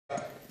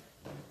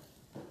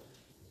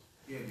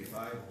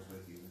Bibles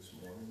with you this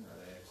morning,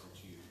 I'd ask that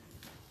you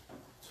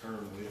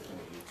turn with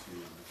me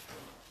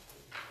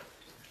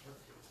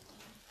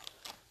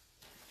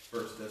to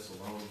 1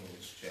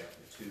 Thessalonians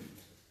chapter 2,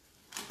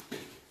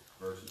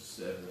 verses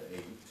 7 to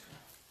 8.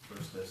 1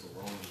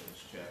 Thessalonians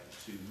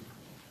chapter 2,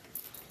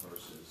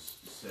 verses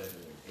 7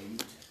 and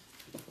 8.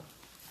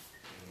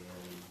 And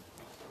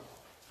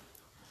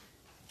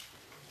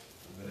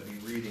I'm going to be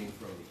reading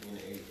from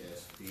the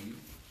NASB.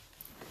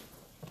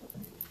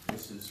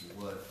 This is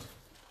what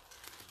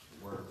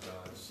the Word of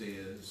God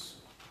says,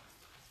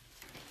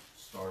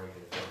 starting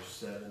in verse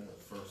 7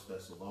 of 1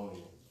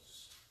 Thessalonians.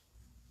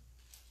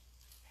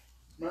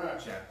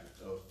 Chapter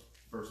of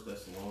 1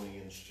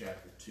 Thessalonians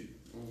chapter 2.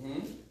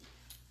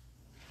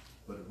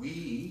 But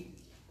we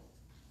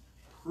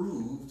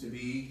prove to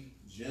be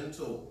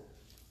gentle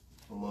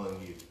among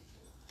you,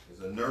 as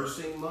a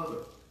nursing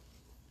mother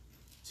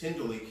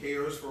tenderly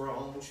cares for her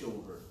own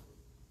children.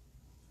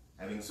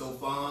 Having so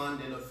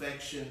fond an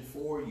affection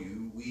for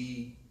you,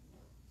 we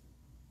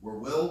were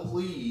well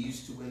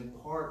pleased to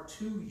impart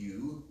to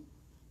you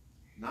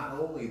not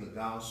only the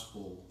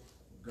gospel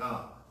of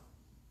God,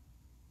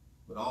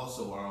 but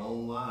also our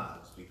own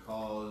lives,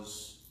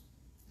 because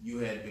you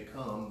had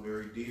become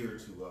very dear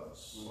to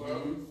us.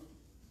 You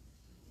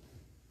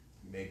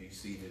may be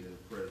seated in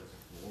the presence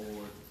of the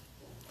Lord.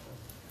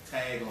 The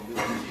tag on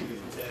this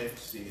particular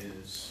text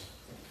is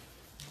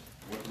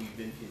what we've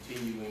been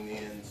continuing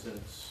in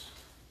since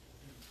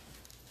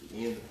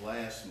the end of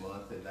last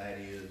month, and that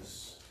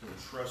is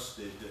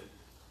Entrusted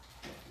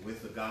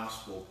with the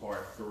Gospel,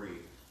 Part 3.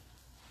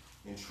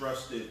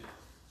 Entrusted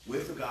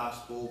with the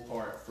Gospel,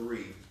 Part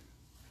 3.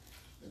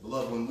 And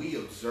beloved, when we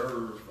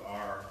observe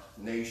our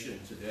nation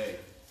today,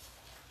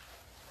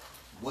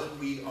 what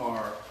we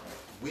are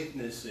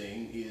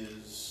witnessing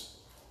is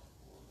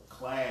a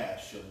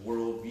clash of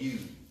worldviews.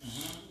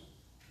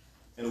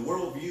 And a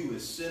worldview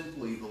is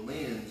simply the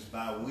lens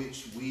by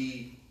which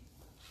we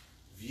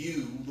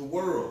view the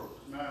world.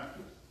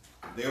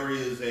 There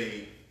is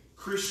a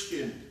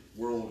Christian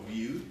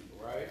worldview,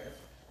 right?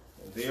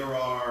 And there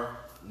are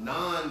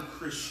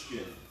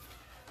non-Christian,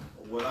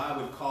 what I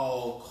would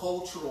call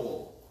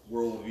cultural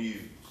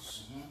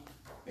worldviews.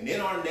 And in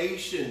our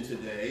nation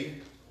today,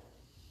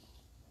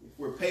 if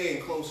we're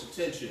paying close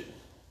attention,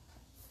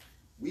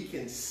 we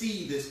can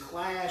see this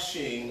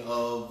clashing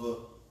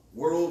of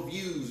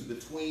worldviews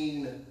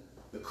between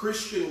the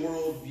Christian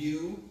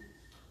worldview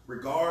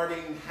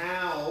regarding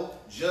how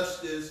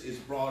justice is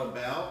brought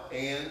about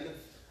and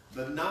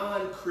the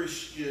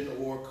non-Christian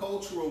or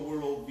cultural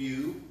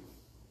worldview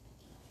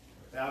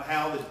about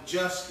how the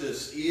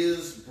justice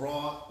is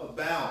brought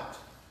about.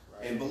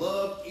 And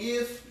beloved,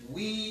 if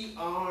we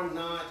are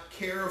not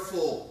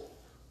careful,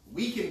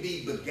 we can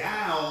be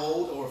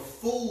beguiled or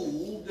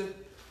fooled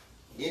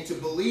into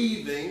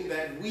believing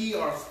that we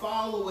are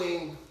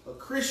following a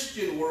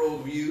Christian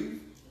worldview,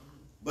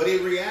 but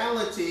in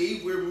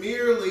reality, we're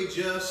merely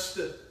just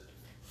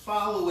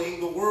following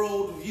the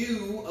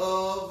worldview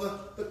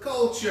of the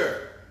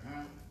culture.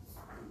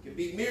 We can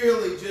be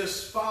merely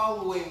just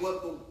following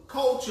what the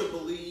culture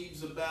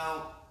believes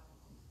about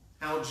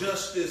how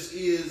justice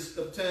is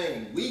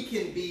obtained. We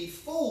can be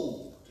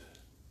fooled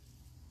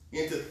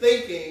into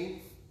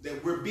thinking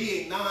that we're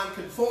being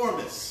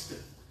nonconformist.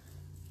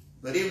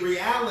 But in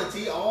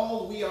reality,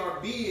 all we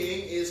are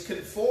being is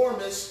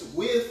conformist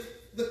with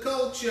the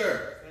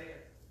culture.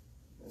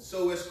 And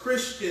so as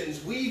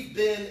Christians, we've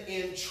been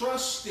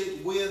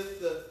entrusted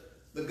with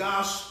the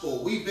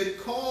gospel. We've been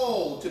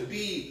called to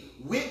be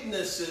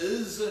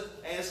witnesses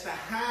as to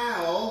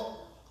how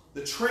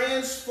the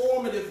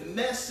transformative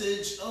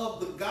message of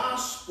the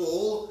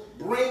gospel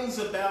brings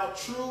about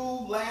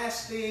true,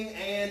 lasting,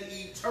 and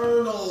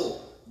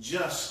eternal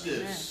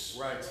justice.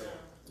 Right.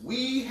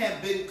 We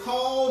have been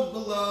called,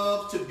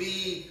 beloved, to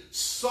be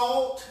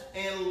salt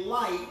and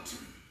light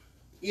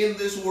in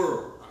this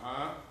world.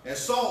 As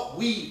salt,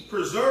 we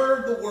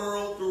preserve the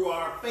world through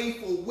our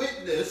faithful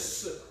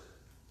witness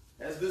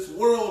as this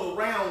world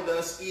around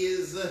us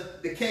is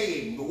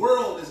decaying. The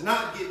world is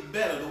not getting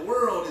better. The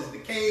world is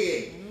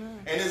decaying.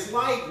 And as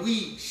light,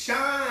 we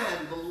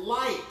shine the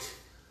light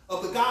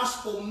of the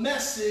gospel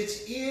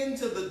message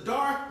into the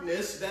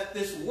darkness that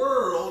this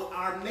world,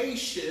 our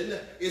nation,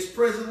 is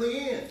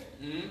presently in.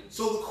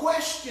 So the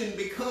question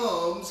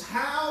becomes,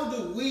 how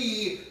do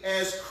we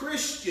as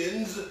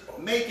Christians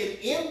make an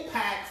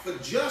impact for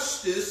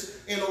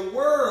justice in a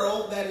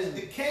world that is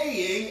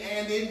decaying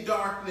and in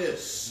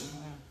darkness?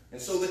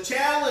 And so the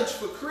challenge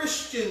for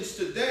Christians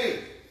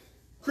today,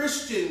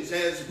 Christians,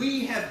 as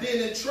we have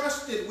been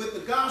entrusted with the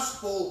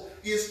gospel,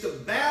 is to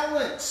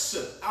balance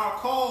our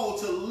call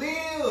to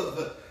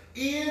live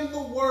in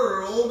the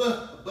world,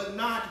 but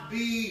not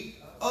be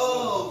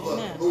of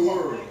the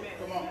world.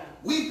 Come on.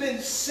 We've been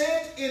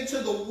sent into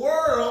the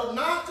world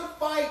not to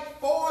fight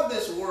for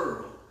this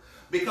world,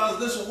 because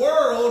this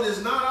world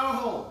is not our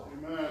home.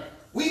 Amen.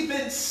 We've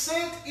been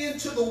sent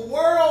into the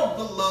world,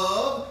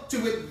 beloved,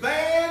 to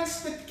advance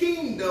the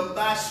kingdom kingdom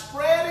by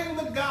spreading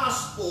the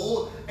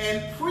gospel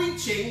and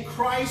preaching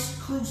Christ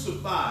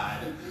crucified.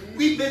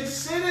 We've been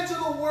sent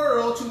into the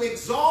world to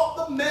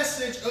exalt the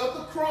message of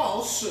the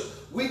cross,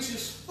 which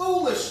is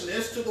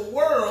foolishness to the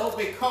world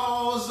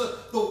because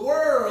the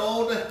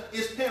world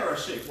is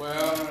perishing.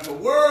 Well, the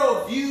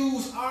world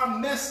views our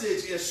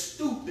message as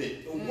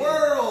stupid. The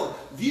world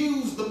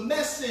views the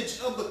message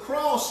of the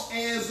cross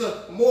as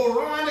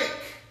moronic.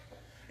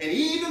 And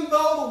even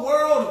though the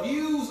world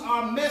views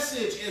our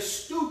message as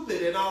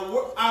stupid and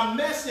our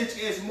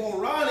message as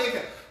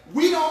moronic,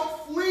 we don't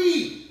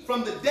flee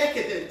from the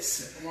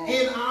decadence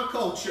in our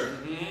culture.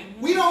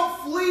 We don't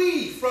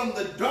flee from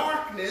the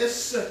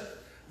darkness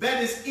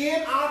that is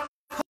in our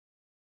culture.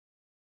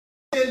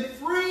 We've been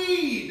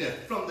freed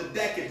from the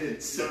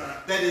decadence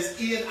that is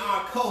in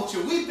our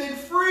culture. We've been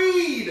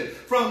freed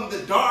from the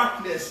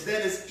darkness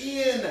that is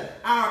in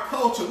our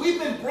culture. We've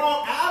been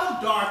brought out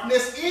of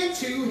darkness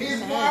into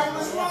his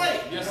marvelous light.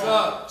 Yes,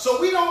 sir.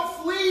 So we don't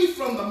flee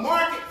from the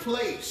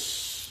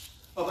marketplace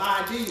of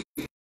ideas.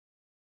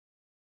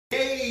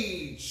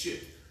 Engage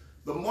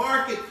the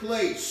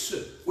marketplace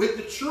with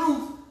the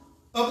truth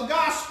of the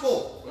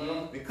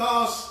gospel,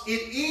 because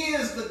it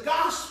is the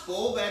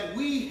gospel that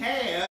we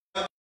have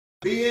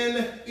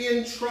been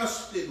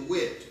entrusted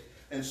with.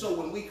 And so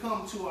when we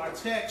come to our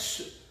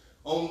text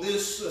on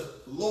this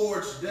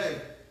Lord's Day,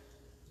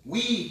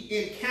 we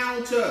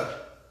encounter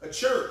a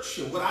church,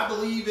 what I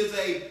believe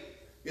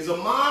is a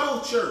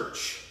model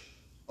church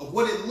of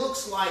what it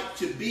looks like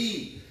to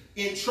be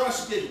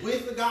entrusted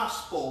with the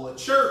gospel, a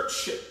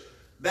church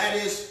that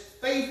is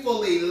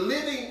faithfully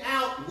living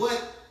out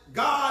what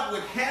God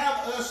would have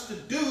us to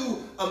do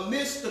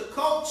amidst a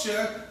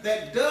culture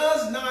that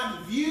does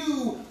not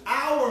view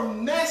our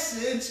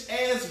message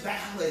as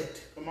valid.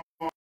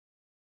 A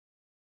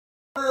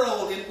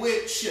world in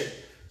which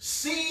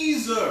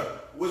Caesar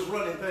was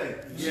running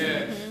things.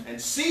 Yes.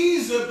 And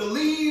Caesar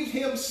believed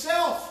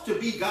himself to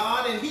be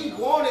God, and he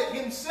wanted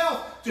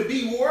himself to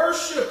be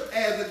worshipped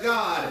as a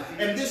God.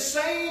 And this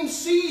same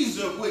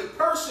Caesar would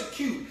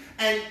persecute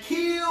and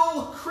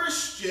kill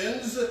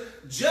Christians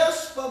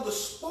just for the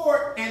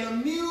sport and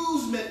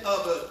amusement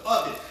of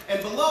it.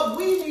 And beloved,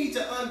 we need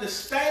to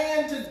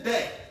understand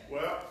today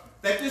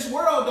that this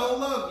world don't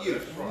love you.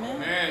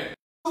 Amen.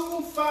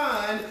 You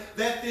find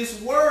that this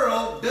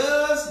world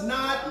does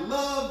not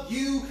love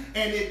you,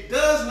 and it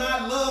does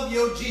not love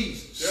your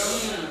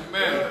Jesus.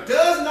 Amen. It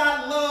does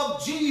not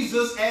love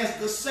Jesus as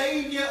the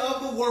Savior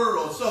of the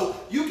world. So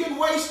you can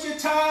waste your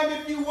time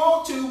if you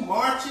want to,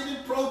 marching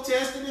and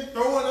protesting and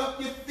throwing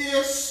up your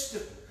fist.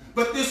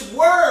 But this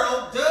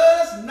world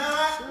does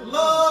not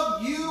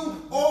love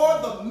you or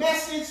the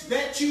message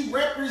that you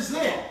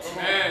represent.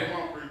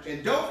 Amen.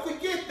 And don't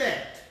forget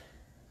that.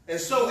 And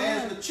so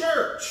as the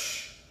church,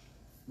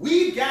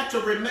 we've got to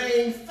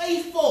remain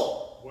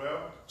faithful,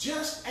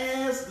 just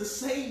as the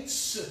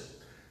saints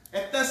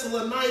at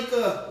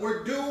Thessalonica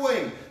were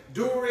doing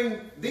during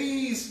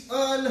these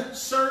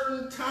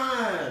uncertain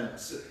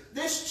times.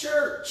 This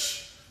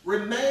church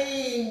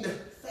remained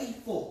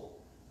faithful.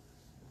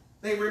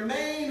 They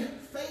remained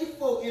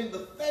faithful in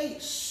the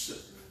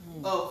face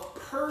of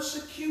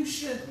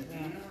persecution.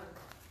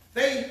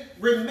 They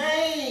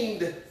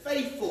remained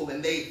faithful,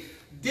 and they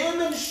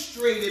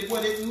demonstrated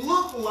what it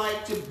looked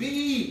like to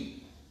be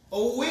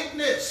a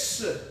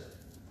witness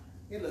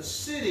in a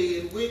city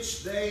in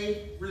which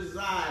they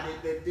resided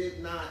that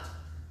did not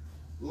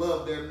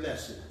love their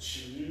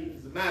message.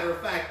 As a matter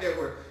of fact, there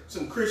were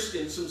some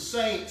Christians, some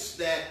saints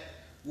that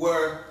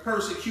were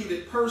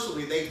persecuted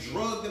personally. They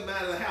drugged them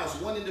out of the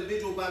house. One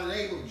individual by the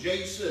name of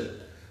Jason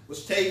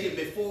was taken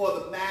before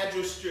the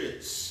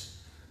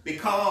magistrates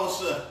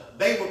because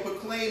they were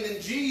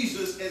proclaiming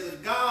Jesus as a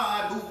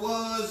God who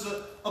was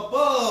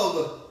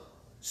above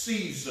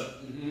Caesar.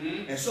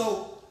 And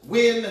so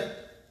when the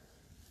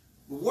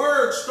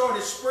word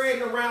started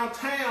spreading around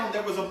town,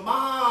 there was a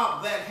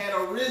mob that had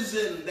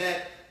arisen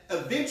that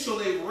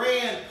eventually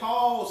ran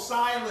Paul,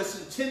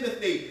 Silas, and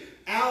Timothy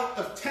out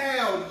of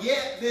town.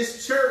 Yet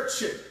this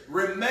church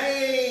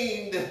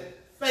remained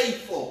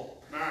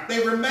faithful.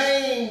 They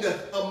remained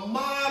a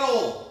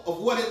model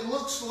of what it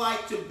looks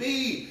like to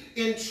be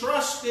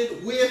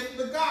entrusted with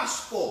the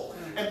gospel.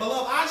 And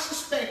beloved, I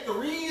suspect the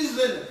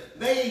reason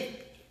they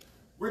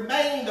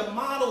remained a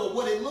model of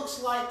what it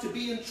looks like to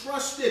be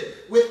entrusted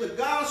with the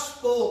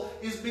gospel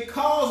is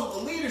because of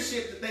the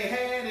leadership that they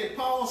had in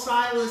Paul,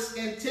 Silas,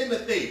 and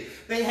Timothy.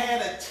 They had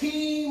a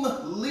team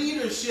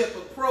leadership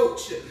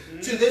approach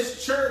to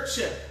this church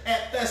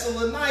at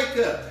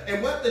Thessalonica.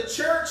 And what the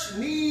church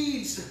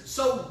needs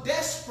so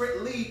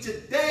desperately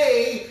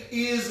today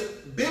is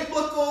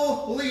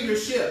biblical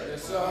leadership.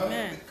 Yes, sir.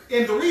 Amen.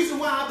 And the reason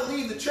why I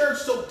believe the church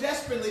so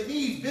desperately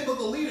needs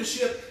biblical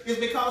leadership is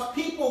because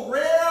people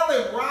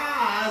rarely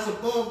rise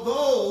above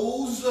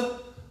those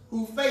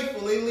who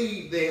faithfully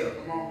lead them.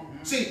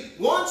 See,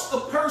 once a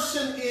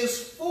person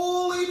is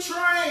fully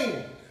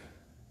trained,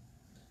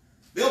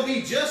 they'll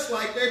be just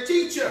like their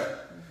teacher.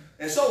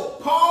 And so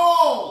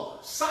Paul,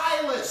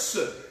 Silas,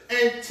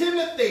 and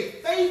Timothy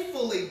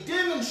faithfully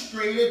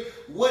demonstrated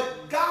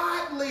what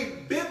godly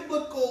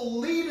biblical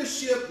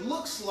leadership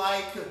looks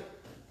like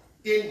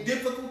in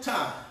difficult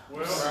times,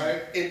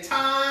 right? In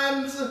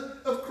times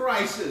of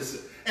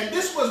crisis. And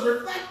this was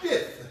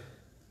reflected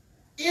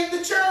in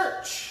the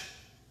church.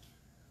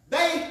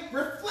 They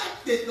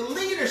reflected the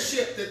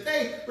leadership that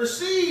they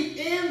received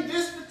in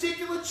this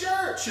particular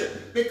church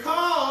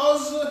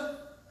because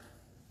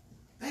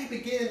they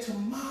began to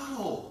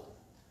model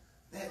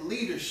that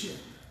leadership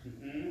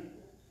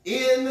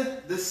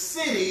in the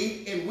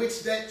city in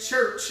which that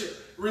church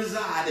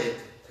resided.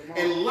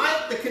 And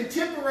like the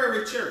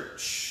contemporary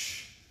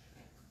church,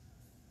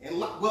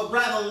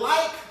 rather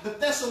like the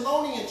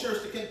Thessalonian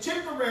church, the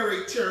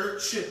contemporary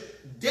church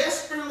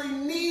desperately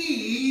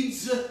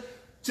needs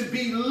to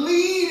be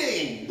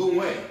leading the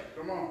way.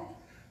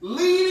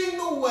 Leading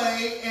the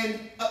way and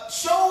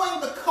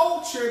showing the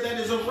culture that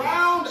is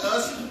around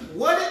us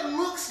what it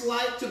looks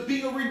like to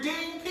be a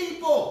redeemed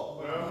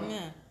people.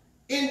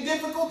 In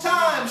difficult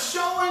times,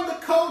 showing the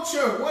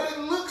culture what it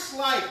looks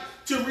like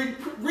to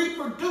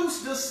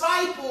reproduce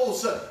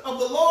disciples of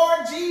the Lord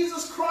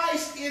Jesus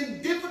Christ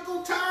in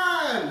difficult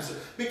times,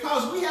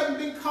 because we haven't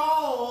been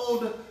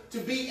called to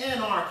be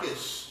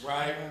anarchists.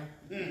 Right?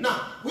 No,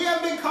 we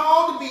haven't been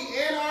called to be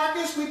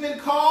anarchists. We've been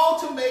called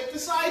to make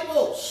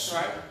disciples.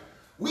 Right?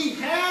 We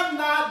have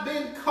not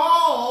been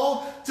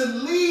called to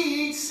lead